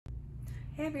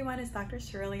Hey everyone, it's Dr.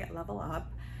 Shirley at Level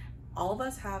Up. All of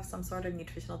us have some sort of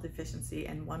nutritional deficiency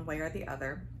in one way or the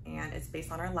other, and it's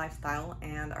based on our lifestyle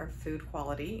and our food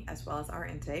quality as well as our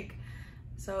intake.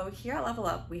 So here at Level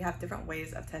Up, we have different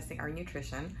ways of testing our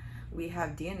nutrition. We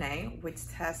have DNA, which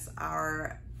tests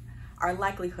our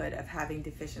likelihood of having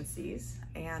deficiencies,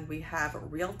 and we have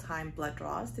real-time blood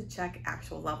draws to check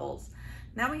actual levels.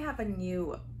 Now we have a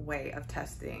new way of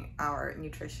testing our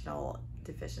nutritional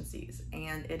deficiencies,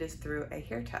 and it is through a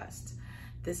hair test.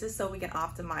 This is so we can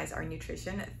optimize our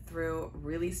nutrition through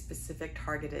really specific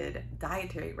targeted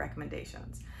dietary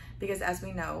recommendations. Because as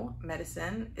we know,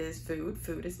 medicine is food,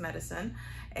 food is medicine,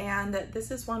 and this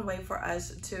is one way for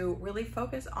us to really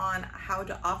focus on how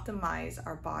to optimize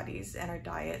our bodies and our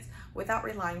diets without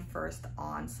relying first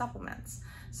on supplements.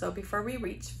 So before we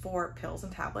reach for pills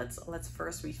and tablets, let's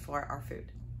first reach for our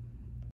food.